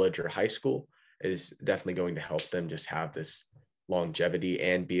of college or high school is definitely going to help them just have this longevity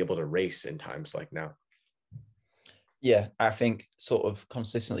and be able to race in times like now. Yeah, I think sort of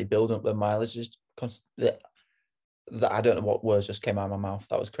consistently building up the mileage is that I don't know what words just came out of my mouth.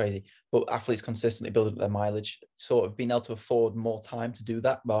 That was crazy. But athletes consistently building up their mileage, sort of being able to afford more time to do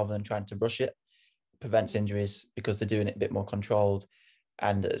that rather than trying to rush it, prevents injuries because they're doing it a bit more controlled.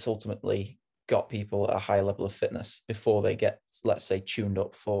 And it's ultimately got people at a higher level of fitness before they get, let's say, tuned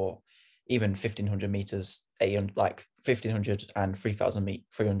up for even 1,500 meters, 800, like 1,500 and 3,000 meters,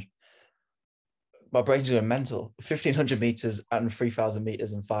 300. My brain's going mental. 1,500 meters and 3,000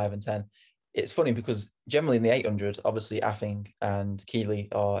 meters in 5 and 10. It's funny because generally in the 800, obviously Affing and Keeley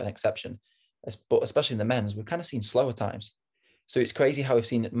are an exception, but especially in the men's, we've kind of seen slower times. So it's crazy how we've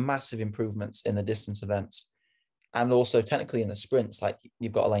seen massive improvements in the distance events. And also technically in the sprints, like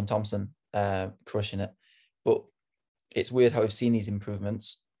you've got Elaine Thompson crushing it. But it's weird how we've seen these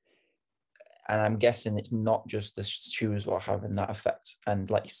improvements, and I'm guessing it's not just the shoes what are having that effect. And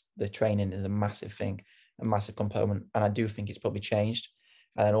like the training is a massive thing, a massive component, and I do think it's probably changed.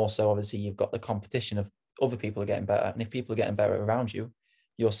 And then also, obviously, you've got the competition of other people are getting better, and if people are getting better around you,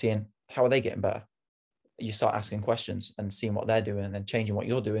 you're seeing how are they getting better. You start asking questions and seeing what they're doing, and then changing what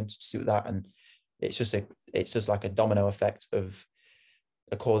you're doing to suit that. And it's just like a domino effect of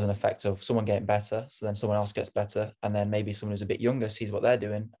a cause and effect of someone getting better. So then someone else gets better, and then maybe someone who's a bit younger sees what they're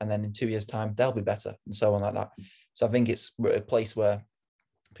doing, and then in 2 years' time they'll be better, and so on like that. So I think it's a place where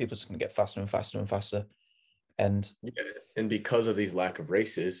people are just going to get faster and faster and faster. And because of these lack of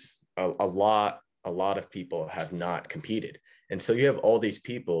races, a lot of people have not competed, and so you have all these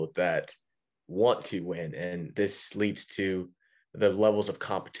people that want to win, and this leads to the levels of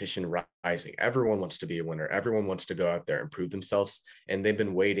competition rising. Everyone wants to be a winner. Everyone wants to go out there and prove themselves, and they've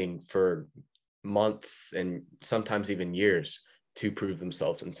been waiting for months and sometimes even years to prove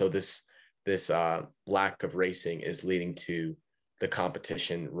themselves. And so this lack of racing is leading to the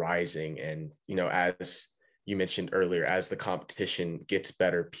competition rising. And as you mentioned earlier, as the competition gets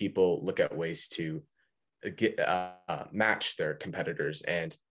better, people look at ways to get match their competitors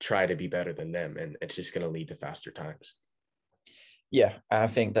and try to be better than them, and it's just going to lead to faster times. Yeah, I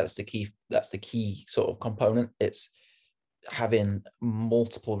think that's the key sort of component. It's having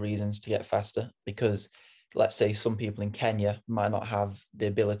multiple reasons to get faster, because let's say some people in Kenya might not have the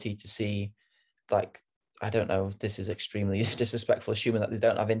ability to see, like, I don't know if this is extremely disrespectful, assuming that they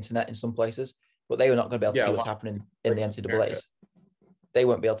don't have internet in some places, but they were not going to be able to see what's happening in the NCAAs. They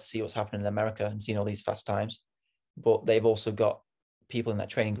won't be able to see what's happening in America and seeing all these fast times, but they've also got people in that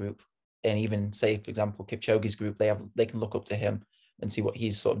training group, and even say, for example, Kipchoge's group, they can look up to him and see what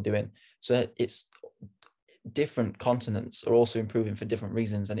he's sort of doing. So it's different continents are also improving for different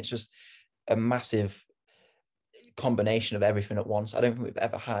reasons, and it's just a massive combination of everything at once. I don't think we've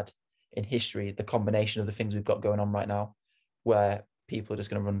ever had in history the combination of the things we've got going on right now, where people are just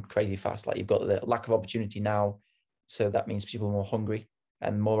going to run crazy fast. Like, you've got the lack of opportunity now, so that means people are more hungry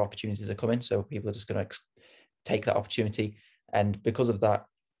and more opportunities are coming, so people are just going to take that opportunity. And because of that,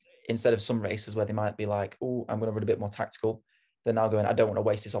 instead of some races where they might be like, oh, I'm going to run a bit more tactical, they're now going, I don't want to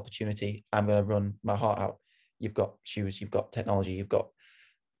waste this opportunity, I'm going to run my heart out. You've got shoes, you've got technology, you've got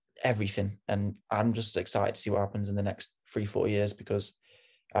everything. And I'm just excited to see what happens in the next 3-4 years, because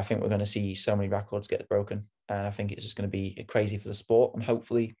I think we're going to see so many records get broken. And I think it's just going to be crazy for the sport. And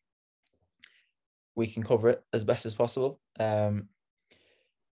hopefully we can cover it as best as possible. But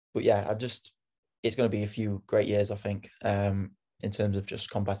yeah, it's going to be a few great years, I think, in terms of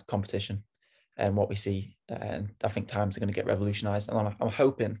just competition and what we see. And I think times are going to get revolutionized. And I'm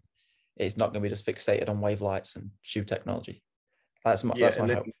hoping it's not going to be just fixated on wave lights and shoe technology. That's my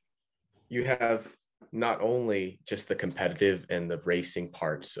hope. You have not only just the competitive and the racing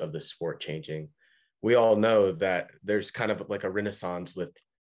parts of the sport changing. We all know that there's kind of like a renaissance with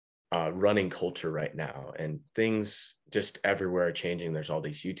running culture right now, and things just everywhere are changing. There's all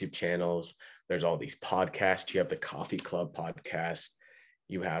these YouTube channels, there's all these podcasts. You have the Coffee Club podcast,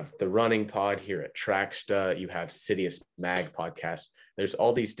 you have the Running Pod here at Tracksta, you have Sidious Mag podcast. There's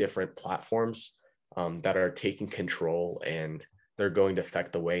all these different platforms that are taking control, and they're going to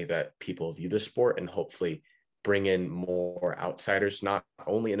affect the way that people view the sport, and hopefully bring in more outsiders, not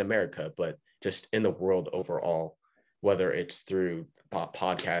only in America, but just in the world overall, whether it's through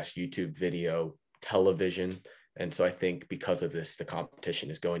podcast, YouTube video, television. And so I think because of this, the competition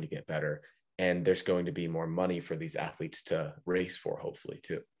is going to get better, and there's going to be more money for these athletes to race for, hopefully,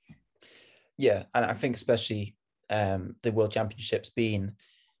 too. Yeah, and I think especially the World Championships being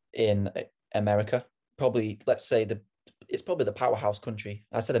in America, probably, let's say it's probably the powerhouse country.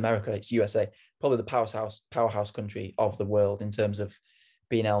 I said America, it's USA, probably the powerhouse country of the world in terms of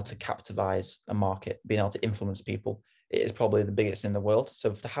being able to capitalize a market, being able to influence people. It is probably the biggest in the world.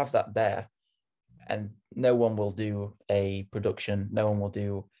 So to have that there, and no one will do a production, no one will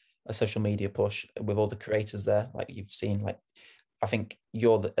do a social media push with all the creators there. Like you've seen, like, I think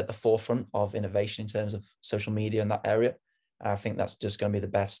you're at the forefront of innovation in terms of social media in that area. And I think that's just going to be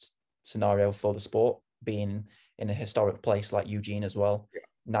the best scenario for the sport, being in a historic place like Eugene as well. Yeah.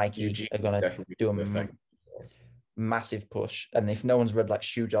 Nike Eugene are going to do a massive push. And if no one's read like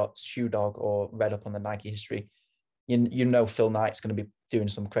Shoe Dog or read up on the Nike history, you know Phil Knight's going to be doing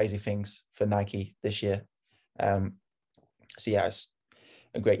some crazy things for Nike this year. So yeah, it's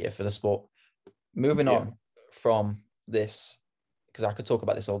a great year for the sport. Moving on from this, because I could talk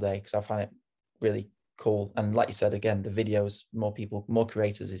about this all day, because I find it really cool. And like you said, again, the videos, more people, more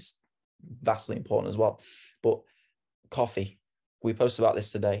creators is vastly important as well. But coffee, we posted about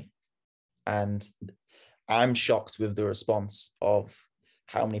this today. And I'm shocked with the response of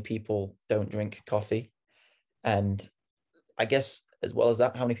how many people don't drink coffee. And I guess as well as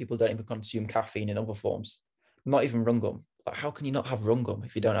that, how many people don't even consume caffeine in other forms, not even rum gum. Like, how can you not have rum gum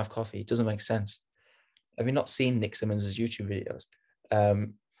if you don't have coffee? It doesn't make sense. Have you not seen Nick Simmons' YouTube videos?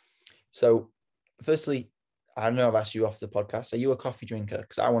 So firstly, I know I've asked you off the podcast, are you a coffee drinker?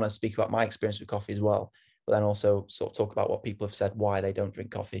 Because I want to speak about my experience with coffee as well, but then also sort of talk about what people have said, why they don't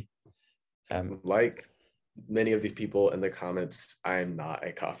drink coffee. Like many of these people in the comments, I'm not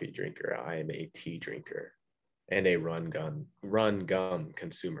a coffee drinker. I am a tea drinker and a run gum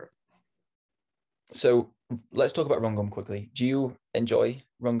consumer. So let's talk about rum gum quickly. Do you enjoy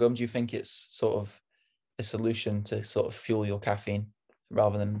rum gum? Do you think it's sort of a solution to sort of fuel your caffeine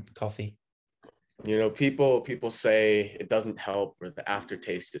rather than coffee? You know, people say it doesn't help or the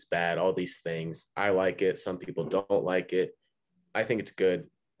aftertaste is bad, all these things. I like it. Some people don't like it. I think it's good.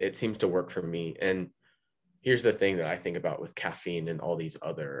 It seems to work for me. And here's the thing that I think about with caffeine and all these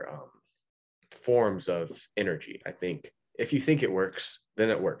other forms of energy. I think if you think it works,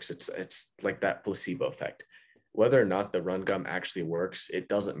 then it works. It's like that placebo effect. Whether or not the run gum actually works, it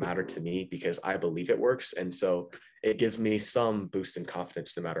doesn't matter to me because I believe it works. And so it gives me some boost in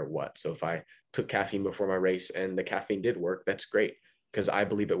confidence no matter what. So if I took caffeine before my race and the caffeine did work, that's great because I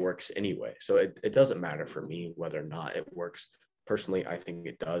believe it works anyway. So it doesn't matter for me whether or not it works. Personally, I think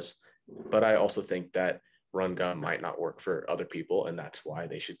it does. But I also think that run gum might not work for other people. And that's why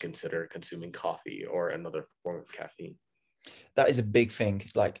they should consider consuming coffee or another form of caffeine. That is a big thing.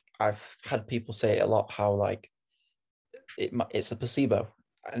 Like, I've had people say a lot, how like it's a placebo.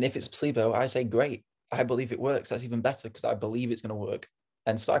 And if it's placebo, I say, great. I believe it works. That's even better because I believe it's going to work.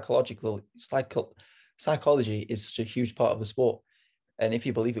 And psychology is such a huge part of the sport. And if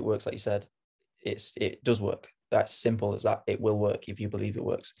you believe it works, like you said, it does work. That's simple as that. It will work if you believe it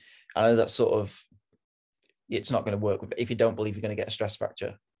works. I know that's sort of, it's not going to work if you don't believe you're going to get a stress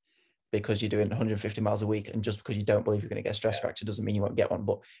fracture because you're doing 150 miles a week. And just because you don't believe you're going to get a stress fracture doesn't mean you won't get one.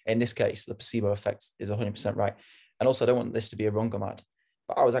 But in this case, the placebo effect is 100% right. And also, I don't want this to be a rum gum ad,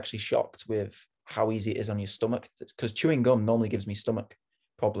 but I was actually shocked with how easy it is on your stomach, because chewing gum normally gives me stomach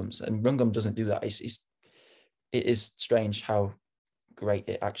problems and rum gum doesn't do that. It is strange how great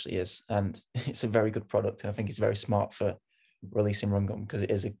it actually is. And it's a very good product. And I think it's very smart for releasing rum gum because it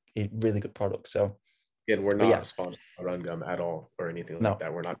is a really good product. So again, we're not sponsored by run gum at all or anything like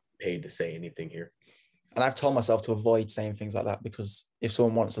that. We're not paid to say anything here. And I've told myself to avoid saying things like that because if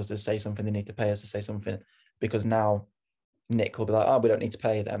someone wants us to say something, they need to pay us to say something, because now Nick will be like, oh, we don't need to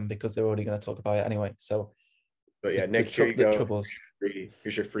pay them because they're already going to talk about it anyway. So, but yeah, Nick, here you go.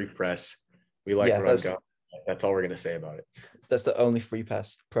 Here's your free press. We like run gum. That's all we're going to say about it. That's the only free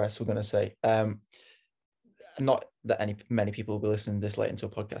press we're going to say. Not that many people will be listening this late into a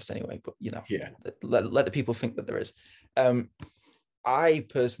podcast anyway, but let the people think that there is. I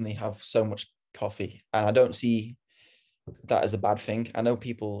personally have so much coffee and I don't see that as a bad thing. I know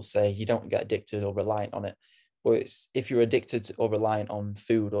people say you don't get addicted or reliant on it, but if you're addicted or reliant on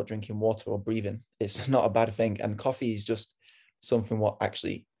food or drinking water or breathing, it's not a bad thing. And coffee is just something what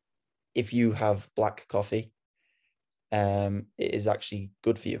actually, if you have black coffee, it is actually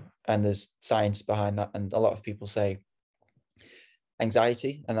good for you. And there's science behind that. And a lot of people say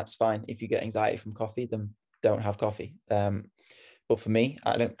anxiety, and that's fine. If you get anxiety from coffee, then don't have coffee. But for me,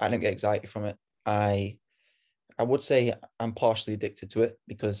 I don't get anxiety from it. I would say I'm partially addicted to it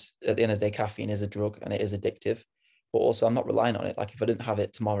because at the end of the day, caffeine is a drug and it is addictive, but also I'm not relying on it. Like if I didn't have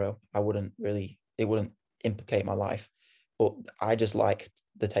it tomorrow, it wouldn't implicate my life, but I just like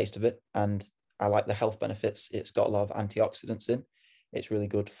the taste of it and I like the health benefits. It's got a lot of antioxidants in. It's really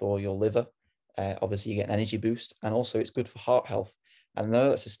good for your liver. Obviously you get an energy boost, and also it's good for heart health. And I know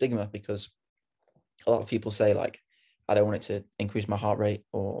that's a stigma because a lot of people say like, I don't want it to increase my heart rate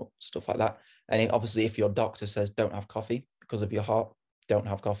or stuff like that. And obviously if your doctor says don't have coffee because of your heart, don't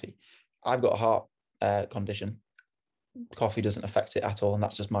have coffee. I've got a heart condition. Coffee doesn't affect it at all. And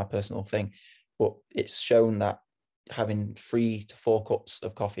that's just my personal thing. But it's shown that having 3 to 4 cups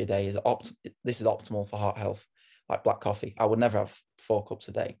of coffee a day is optimal for heart health, like black coffee. I would never have 4 cups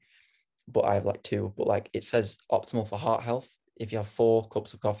a day, but I have like 2. But like it says optimal for heart health. If you have 4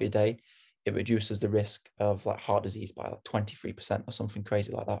 cups of coffee a day, it reduces the risk of like heart disease by like 23% or something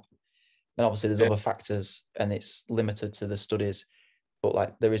crazy like that. And obviously there's other factors and it's limited to the studies, but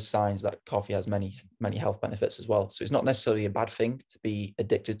like there is signs that coffee has many health benefits as well. So it's not necessarily a bad thing to be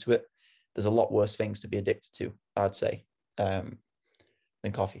addicted to it. There's a lot worse things to be addicted to, I'd say, than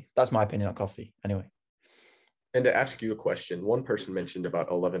coffee. That's my opinion on coffee anyway. And to ask you a question, one person mentioned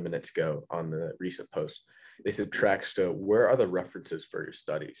about 11 minutes ago on the recent post, they subtract. So where are the references for your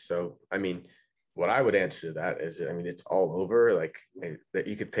studies? So, I mean, what I would answer to that is, I mean, it's all over, like that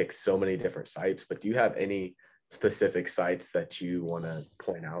you could pick so many different sites, but do you have any specific sites that you want to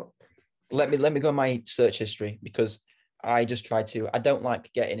point out? Let me go on my search history, because I don't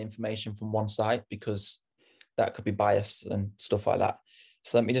like getting information from one site because that could be biased and stuff like that.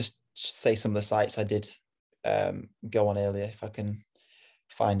 So let me just say some of the sites I did go on earlier, if I can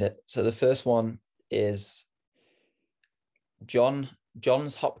find it. So the first one is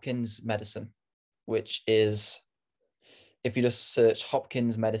Johns Hopkins Medicine, which is, if you just search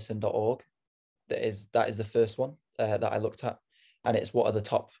hopkinsmedicine.org, that is the first one that I looked at, and it's what are the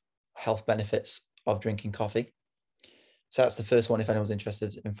top health benefits of drinking coffee. So that's the first one. If anyone's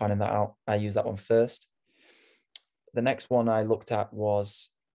interested in finding that out, I use that one first. The next one I looked at was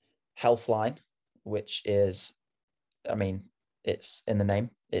Healthline, which is, I mean, it's in the name.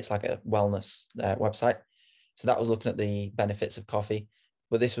 It's like a wellness website. So that was looking at the benefits of coffee,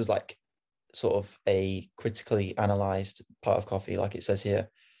 but this was like sort of a critically analyzed part of coffee. Like it says here,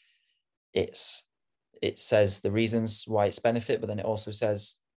 it says the reasons why it's benefit, but then it also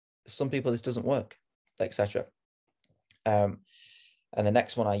says for some people this doesn't work, etc. And the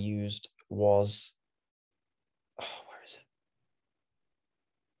next one I used was, where is it?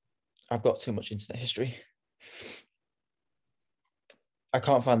 I've got too much internet history. I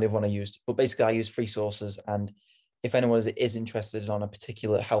can't find the other one I used, but basically I use free sources. And if anyone is interested on a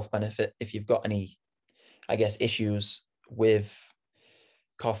particular health benefit, if you've got any, I guess, issues with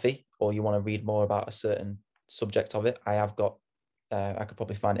coffee, or you want to read more about a certain subject of it, I could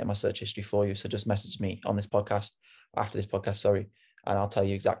probably find it in my search history for you. So just message me on this podcast, after this podcast, sorry, and I'll tell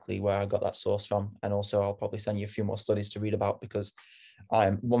you exactly where I got that source from. And also I'll probably send you a few more studies to read about, because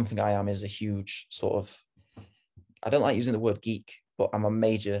one thing I am is a huge sort of, I don't like using the word geek, but I'm a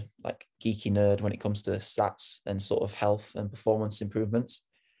major like geeky nerd when it comes to stats and sort of health and performance improvements.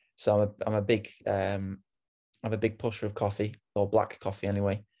 So I'm a big pusher of coffee, or black coffee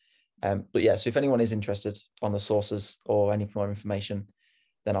anyway. But yeah, so if anyone is interested on the sources or any more information,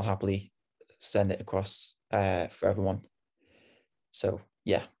 then I'll happily send it across for everyone. So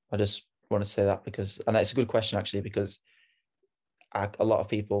yeah, I just want to say that, and that's a good question actually, because a lot of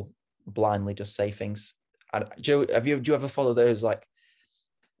people blindly just say things. And Joe, do you ever follow those like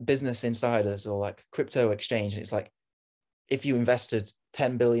Business Insiders or like Crypto Exchange? And it's like, if you invested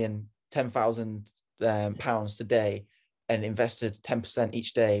 10,000 pounds today and invested 10%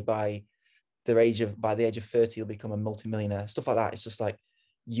 each day, by the age of 30, you'll become a multimillionaire. Stuff like that. It's just like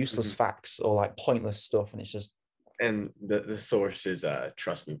useless facts or like pointless stuff. And it's just, and the source is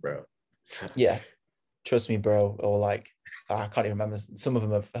trust me, bro. Yeah, trust me, bro. Or like, I can't even remember. Some of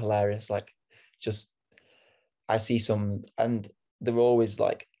them are hilarious. Like, just, I see some, and they're always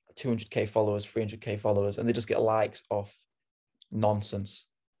like 200k followers, 300k followers, and they just get likes off nonsense.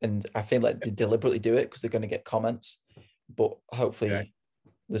 And I feel like they deliberately do it because they're going to get comments, but hopefully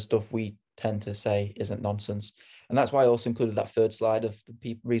the stuff we tend to say isn't nonsense. And that's why I also included that third slide of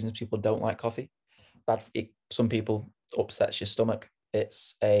the reasons people don't like coffee. Some people upsets your stomach.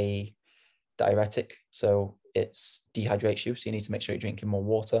 It's a diuretic, so it dehydrates you, so you need to make sure you're drinking more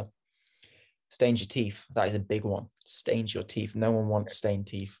water. Stains your teeth. That is a big one. Stains your teeth. No one wants stained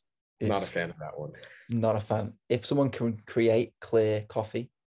teeth. Not a fan of that one. Not a fan. If someone can create clear coffee,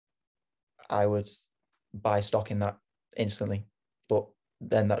 I would buy stock in that instantly. But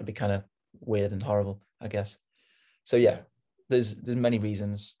then that would be kind of weird and horrible, I guess. So yeah, there's many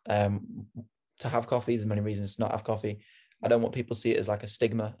reasons to have coffee. There's many reasons to not have coffee. I don't want people to see it as like a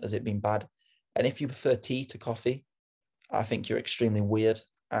stigma, as it being bad. And if you prefer tea to coffee, I think you're extremely weird,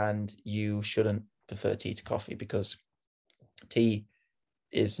 and you shouldn't prefer tea to coffee, because tea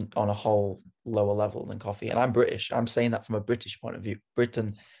is on a whole lower level than coffee. And I'm British. I'm saying that from a British point of view.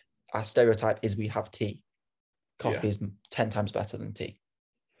 Britain, our stereotype is we have tea. Coffee is 10 times better than tea.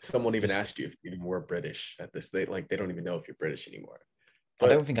 Someone even asked you if you were British at this. They don't even know if you're British anymore.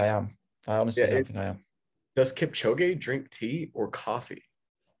 But I don't think I am. I honestly don't think I am. Does Kipchoge drink tea or coffee?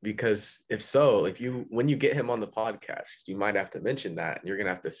 Because if so, when you get him on the podcast, you might have to mention that, and you're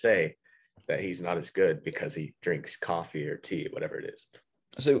gonna have to say that he's not as good because he drinks coffee or tea, whatever it is.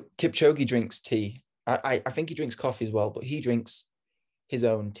 So Kipchoge drinks tea. I think he drinks coffee as well, but he drinks his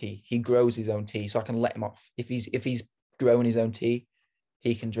own tea. He grows his own tea, so I can let him off. If he's growing his own tea,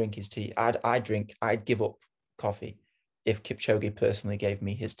 he can drink his tea. I'd give up coffee if Kipchoge personally gave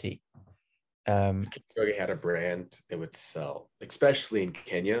me his tea. Kipchoge had a brand, it would sell, especially in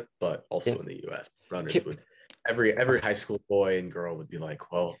Kenya, but also in the US. Runners would, every high school boy and girl would be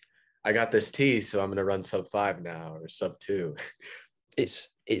like, well, I got this tea, so I'm going to run sub 5 now, or sub 2. It's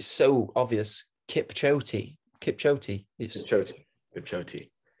so obvious. Kipchoge. Kipchoge.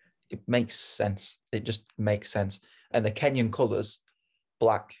 It makes sense. It just makes sense. And the Kenyan colors,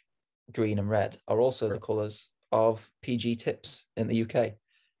 black, green, and red, are also the colors of PG Tips in the UK.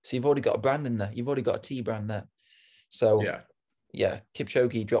 So you've already got a brand in there. You've already got a tea brand there. So yeah,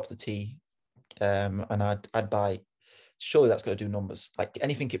 Kipchoge dropped the tea, and I'd buy. Surely that's going to do numbers. Like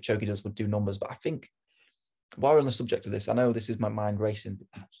anything Kipchoge does would do numbers. But I think while we're on the subject of this, I know this is my mind racing.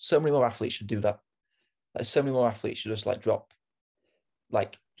 So many more athletes should do that. Like so many more athletes should just like drop.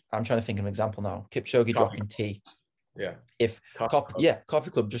 Like I'm trying to think of an example now. Kipchoge dropping tea. Yeah. If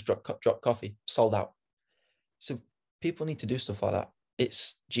Coffee Club just drop coffee, sold out. So people need to do stuff like that.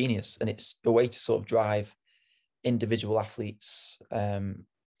 It's genius, and it's a way to sort of drive individual athletes'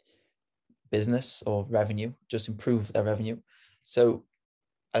 business or revenue, just improve their revenue. So,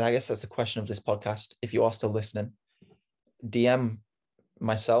 and I guess that's the question of this podcast. If you are still listening, DM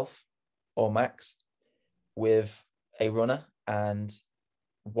myself or Max with a runner and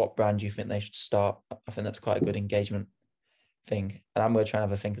what brand you think they should start. I think that's quite a good engagement thing. And I'm going to try and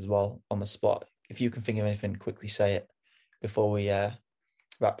have a think as well on the spot. If you can think of anything, quickly say it before we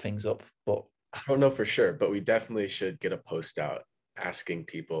wrap things up. But I don't know for sure, but we definitely should get a post out asking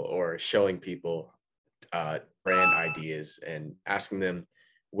people or showing people brand ideas and asking them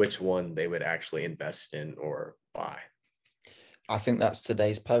which one they would actually invest in or buy. I think that's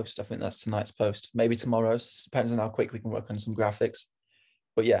today's post. I think that's tonight's post. Maybe tomorrow's. Depends on how quick we can work on some graphics.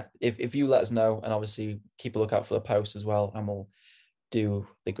 But yeah, if you let us know, and obviously keep a lookout for the post as well, and we'll do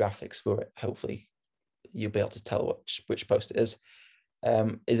the graphics for it. Hopefully you'll be able to tell which post it is.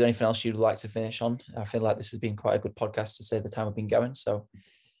 Is there anything else you'd like to finish on? I feel like this has been quite a good podcast to say the time we've been going. So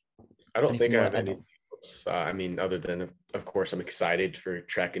I don't think I have any. I mean, other than, of course, I'm excited for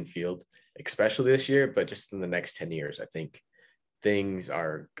track and field, especially this year, but just in the next 10 years, I think things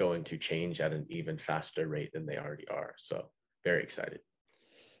are going to change at an even faster rate than they already are. So very excited.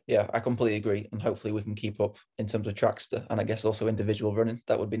 Yeah, I completely agree. And hopefully we can keep up in terms of Trackster, and I guess also individual running.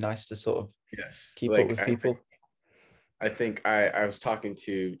 That would be nice to sort of keep up with people. I think I was talking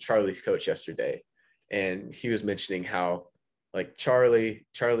to Charlie's coach yesterday, and he was mentioning how like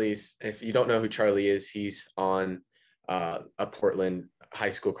Charlie's, if you don't know who Charlie is, he's on a Portland high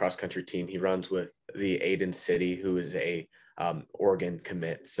school cross country team. He runs with the Aiden City, who is a Oregon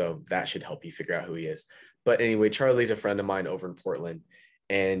commit. So that should help you figure out who he is. But anyway, Charlie's a friend of mine over in Portland,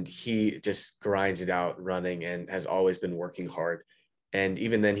 and he just grinds it out running and has always been working hard. And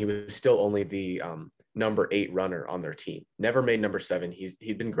even then, he was still only the number 8 runner on their team. Never made number 7.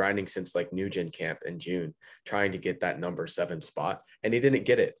 He'd been grinding since like New Gen camp in June, trying to get that number 7 spot, and he didn't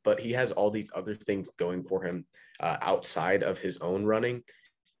get it. But he has all these other things going for him outside of his own running.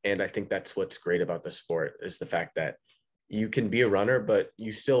 And I think that's what's great about the sport, is the fact that you can be a runner, but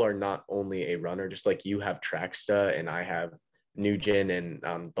you still are not only a runner. Just like you have Tracksta and I have New Gen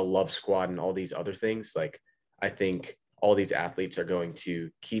and the Love Squad and all these other things. Like I think all these athletes are going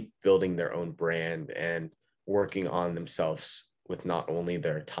to keep building their own brand and working on themselves with not only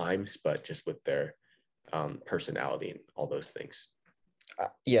their times, but just with their personality and all those things.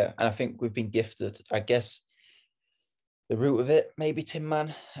 Yeah. And I think we've been gifted, I guess, the root of it, maybe Tin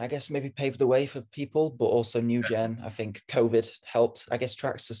Man, I guess maybe paved the way for people, but also New Gen. I think COVID helped. I guess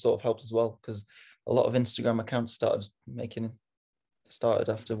Trackster sort of helped as well, because a lot of Instagram accounts started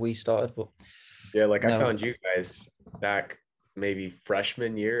after we started. But yeah, like I found you guys back maybe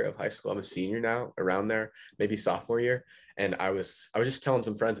freshman year of high school. I'm a senior now, around there, maybe sophomore year. And I was just telling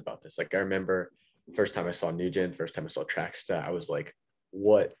some friends about this. Like I remember first time I saw New Gen, first time I saw Tracksta, I was like,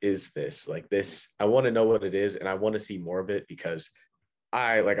 what is this? Like this, I want to know what it is, and I want to see more of it, because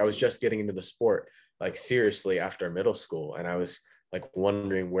I was just getting into the sport like seriously after middle school, and I was like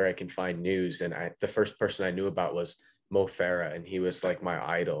wondering where I can find news. And the first person I knew about was Mo Farah, and he was like my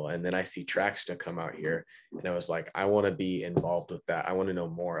idol. And then I see Tracksta come out here, and I was like, I want to be involved with that. I want to know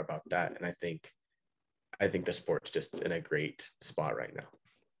more about that. And I think the sport's just in a great spot right now.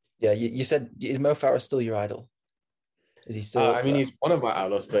 Yeah, you said, is Mo Farah still your idol? Is he still? I mean, he's one of my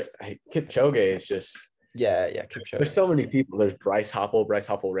idols, but Kipchoge is just. Yeah, Kipchoge. There's so many people. There's Bryce Hoppel. Bryce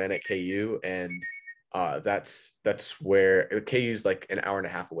Hoppel ran at KU, and that's where KU's like an hour and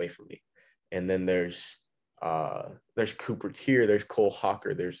a half away from me. And then there's Cooper Tier, there's Cole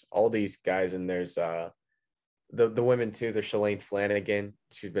Hawker, there's all these guys, and there's the women too. There's Shalane Flanagan.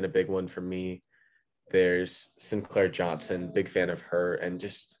 She's been a big one for me. There's Sinclair Johnson, big fan of her, and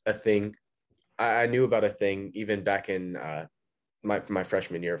just a thing. I knew about a thing even back in my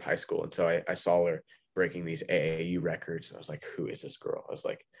freshman year of high school. And so I saw her breaking these AAU records, and I was like, who is this girl? I was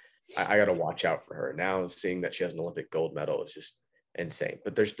like, I got to watch out for her. Now seeing that she has an Olympic gold medal is just insane.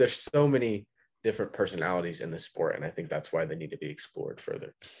 But there's so many different personalities in the sport, and I think that's why they need to be explored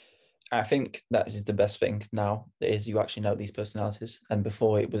further. I think that is the best thing now, is you actually know these personalities. And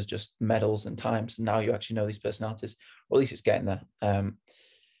before it was just medals and times. Now you actually know these personalities, or at least it's getting there.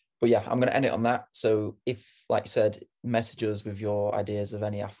 But yeah, I'm going to end it on that. So if, like I said, message us with your ideas of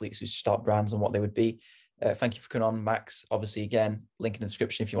any athletes who start brands and what they would be. Thank you for coming on, Max. Obviously, again, link in the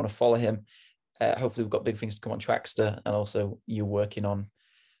description if you want to follow him. Hopefully we've got big things to come on Trackstaa, and also you working on,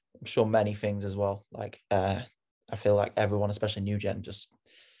 I'm sure, many things as well. Like I feel like everyone, especially new gen, just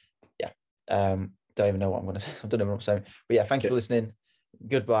don't even know what I don't know what I'm saying. But yeah, thank you for listening.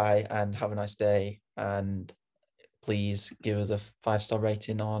 Goodbye and have a nice day. And please give us a 5-star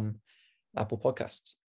rating on Apple Podcasts.